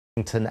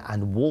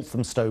and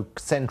Walthamstow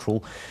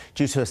Central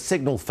due to a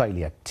signal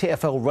failure.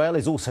 TfL rail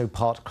is also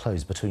part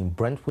closed between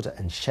Brentwood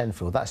and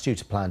Shenfield. That's due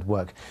to planned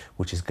work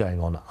which is going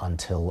on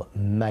until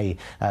May.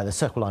 The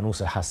Circle Line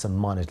also has some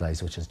minor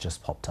delays which has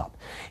just popped up.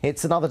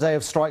 It's another day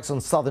of strikes on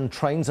southern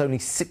trains. Only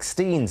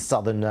 16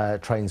 southern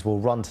trains will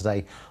run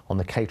today on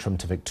the Caterham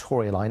to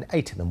Victoria line,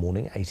 8 in the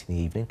morning, 8 in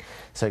the evening.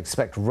 So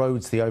expect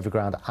roads, the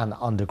overground and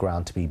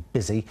underground to be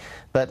busy.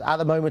 But at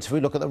the moment, if we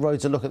look at the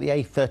roads and look at the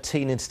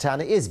A13 into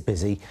town, it is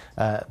busy,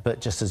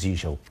 but just as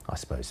usual, I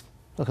suppose.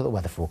 Look at the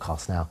weather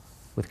forecast now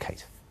with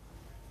Kate.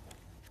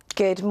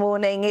 Good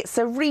morning. It's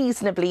a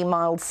reasonably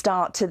mild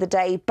start to the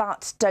day,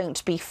 but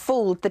don't be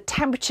fooled. The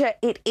temperature,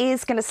 it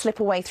is going to slip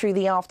away through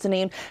the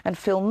afternoon and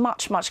feel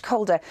much, much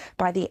colder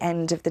by the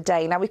end of the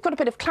day. Now, we've got a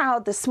bit of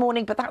cloud this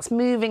morning, but that's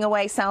moving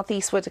away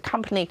southeastward,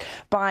 accompanied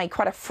by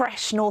quite a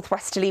fresh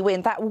northwesterly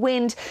wind. That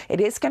wind,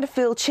 it is going to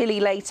feel chilly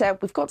later.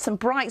 We've got some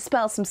bright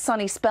spells, some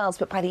sunny spells,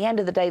 but by the end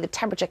of the day, the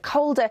temperature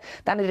colder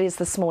than it is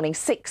this morning,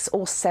 6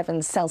 or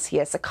 7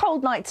 Celsius. A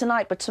cold night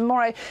tonight, but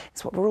tomorrow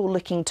is what we're all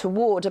looking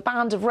toward. A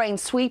band of rain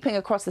sweeping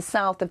across the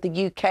south of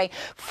the UK,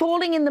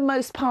 falling in the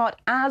most part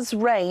as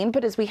rain,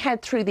 but as we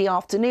head through the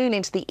afternoon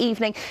into the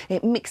evening,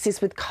 it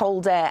mixes with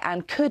cold air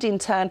and could in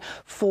turn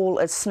fall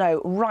as snow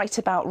right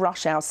about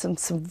rush hour. Some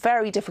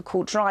very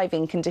difficult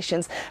driving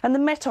conditions, and the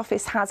Met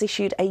Office has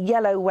issued a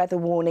yellow weather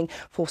warning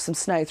for some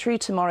snow through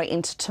tomorrow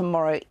into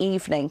tomorrow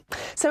evening.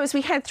 So as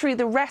we head through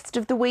the rest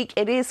of the week,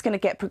 it is going to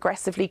get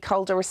progressively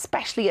colder,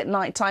 especially at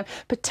night time.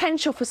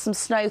 Potential for some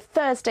snow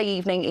Thursday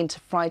evening into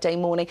Friday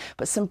morning,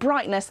 but some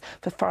brightness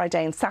for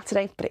Friday and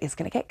Saturday, but it is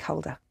going to get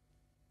colder.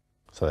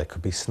 So there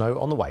could be snow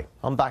on the way.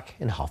 I'm back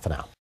in half an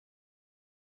hour.